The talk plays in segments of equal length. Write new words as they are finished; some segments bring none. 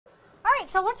right,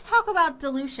 so let's talk about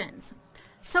dilutions.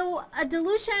 So a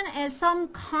dilution is some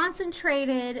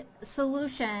concentrated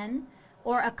solution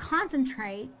or a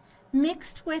concentrate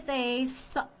mixed with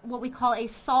what we call a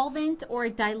solvent or a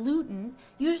dilutant,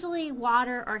 usually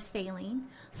water or saline.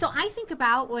 So I think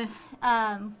about when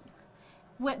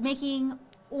making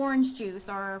orange juice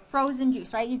or frozen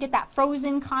juice, right? You get that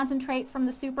frozen concentrate from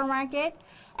the supermarket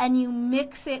and you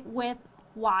mix it with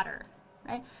water,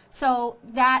 right? So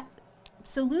that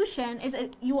solution is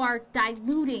you are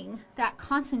diluting that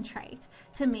concentrate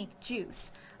to make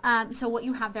juice. So what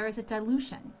you have there is a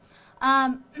dilution.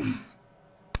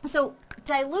 So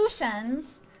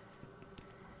dilutions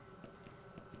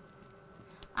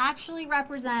actually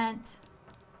represent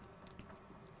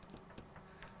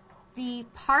the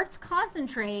parts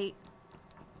concentrate.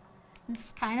 This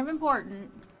is kind of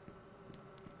important.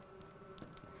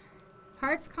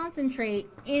 Parts concentrate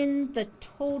in the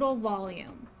total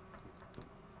volume.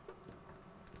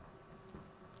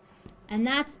 And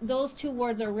those two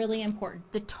words are really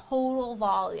important, the total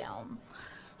volume.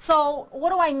 So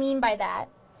what do I mean by that?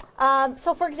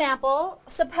 So for example,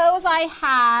 suppose I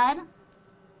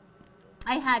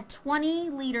had 20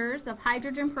 liters of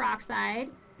hydrogen peroxide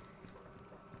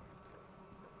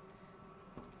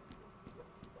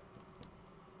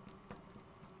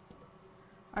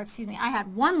or excuse me, I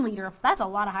had 1 liter of, that's a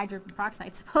lot of hydrogen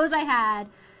peroxide. Suppose I had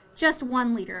just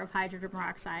 1 liter of hydrogen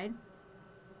peroxide.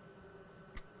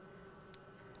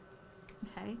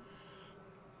 Okay.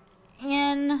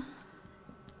 And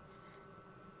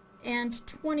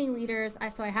 20 liters,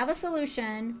 so I have a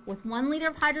solution with 1 liter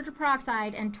of hydrogen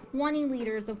peroxide and 20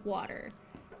 liters of water.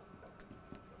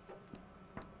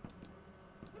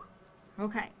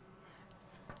 Okay.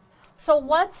 So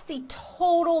what's the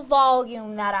total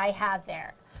volume that I have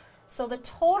there? So the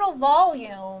total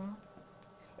volume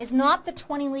is not the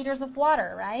 20 liters of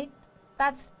water, right?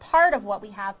 That's part of what we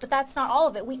have, but that's not all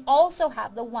of it. We also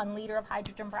have the 1 liter of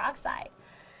hydrogen peroxide.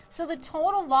 So the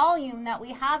total volume that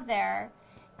we have there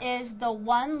is the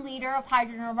 1 liter of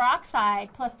hydrogen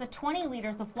peroxide plus the 20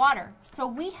 liters of water. So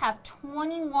we have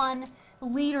 21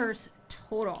 liters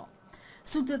total.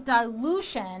 So the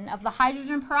dilution of the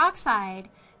hydrogen peroxide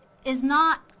is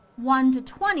not 1 to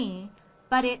 20,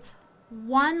 but it's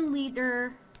 1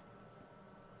 liter,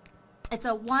 it's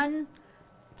a 1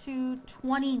 to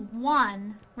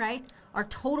 21, right? Our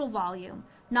total volume,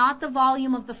 not the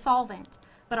volume of the solvent,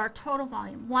 but our total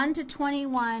volume. 1 to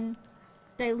 21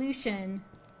 dilution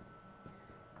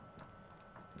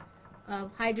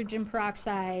of hydrogen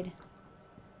peroxide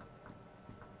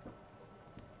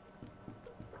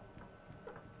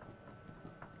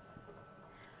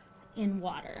in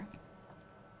water.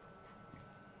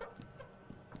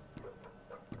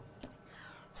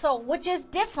 So, which is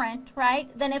different,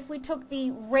 right, than if we took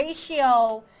the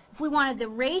ratio, if we wanted the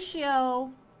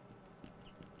ratio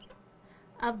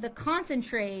of the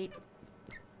concentrate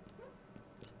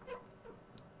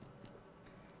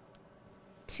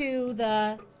to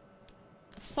the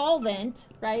solvent,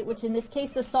 right, which in this case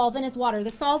the solvent is water.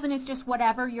 The solvent is just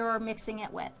whatever you're mixing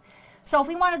it with. So if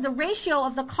we wanted the ratio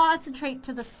of the concentrate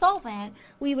to the solvent,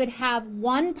 we would have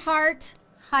 1 part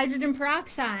hydrogen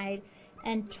peroxide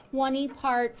and 20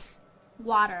 parts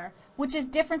water, which is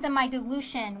different than my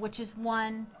dilution, which is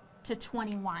 1 to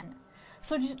 21.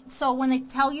 So when they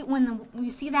tell you, when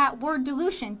you see that word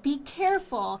dilution, be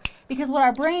careful, because what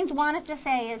our brains want us to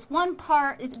say is 1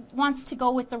 part, it wants to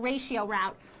go with the ratio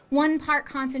route. 1 part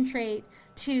concentrate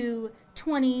to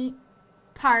 20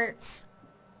 parts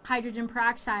hydrogen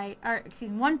peroxide, or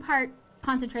excuse me, 1 part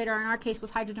concentrate, or in our case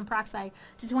was hydrogen peroxide,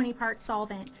 to 20 parts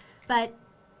solvent. But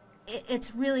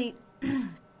it's really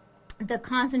the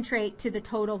concentrate to the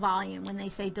total volume when they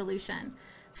say dilution.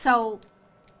 So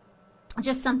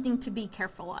just something to be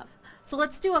careful of. So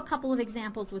let's do a couple of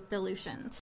examples with dilutions.